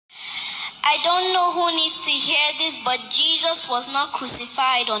I don't know who needs to hear this, but Jesus was not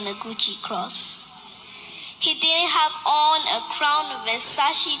crucified on a Gucci cross. He didn't have on a crown of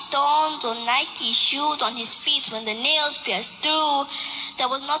Versace thorns or Nike shoes on his feet when the nails pierced through. There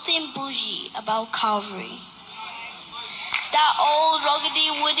was nothing bougie about Calvary. That old ruggedy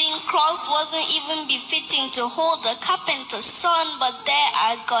wooden cross wasn't even befitting to hold the carpenter's son, but there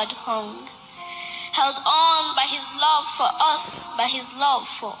our God hung, held on by his love for us, by his love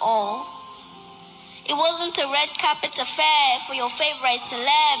for all. It wasn't a red carpet affair for your favorite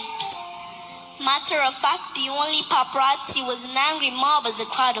celebs. Matter of fact, the only paparazzi was an angry mob as a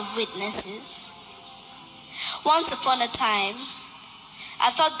crowd of witnesses. Once upon a time, I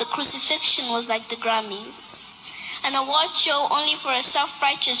thought the crucifixion was like the Grammys, an award show only for a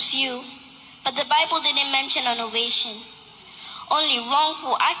self-righteous few. But the Bible didn't mention an ovation. Only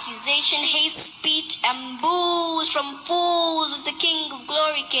wrongful accusation, hate speech, and boos from fools as the King of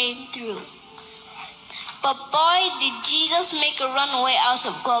Glory came through. But boy, did Jesus make a runaway out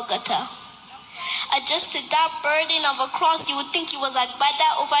of Golgotha. Adjusted that burden of a cross, you would think he was Agbada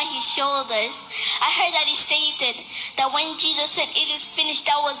over his shoulders. I heard that he stated that when Jesus said it is finished,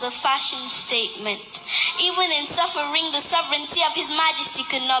 that was a fashion statement. Even in suffering, the sovereignty of his majesty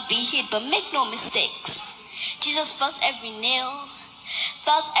could not be hid. But make no mistakes, Jesus felt every nail,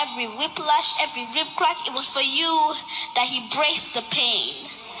 felt every whiplash, every rib crack. It was for you that he braced the pain,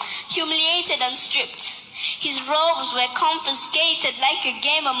 humiliated and stripped. His robes were confiscated like a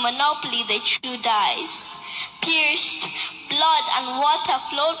game of Monopoly. They threw dice, pierced, blood and water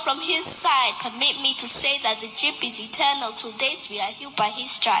flowed from his side. Permit me to say that the drip is eternal. To date we are healed by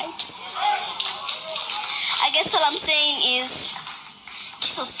his stripes. I guess all I'm saying is,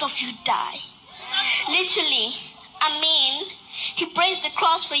 Jesus thought you die. Literally, he praised the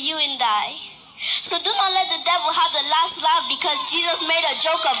cross for you and I. So do not let the devil have the last laugh because Jesus made a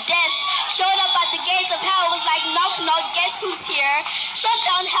joke of death. Showed up at the gates of hell, was like, knock, knock, guess who's here? Shut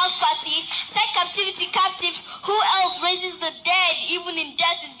down hell's party, set captivity captive. Who else raises the dead? Even in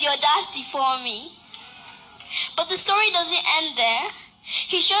death is the audacity for me. But the story doesn't end there.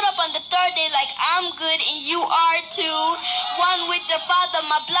 He showed up on the third day like, I'm good and you are too. One with the Father,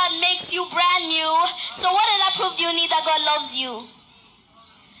 my blood makes you brand new. So what did that prove you need that God loves you?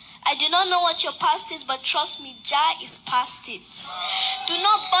 I do not know what your past is, but trust me, Jah is past it. Do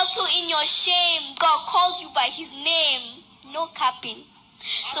not battle in your shame. God calls you by his name. No capping.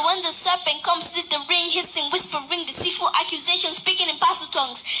 So when the serpent comes, slit the ring, hissing, whispering, deceitful accusations, speaking in pastoral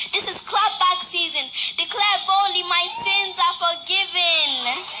tongues. This is clapback season. Declare boldly, my sins are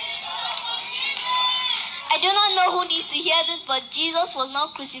forgiven. I do not know who needs to hear this, but Jesus was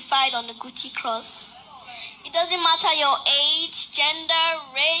not crucified on the Gucci cross. It doesn't matter your age, gender,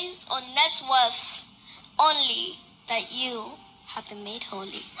 race, or net worth, only that you have been made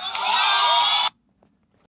holy.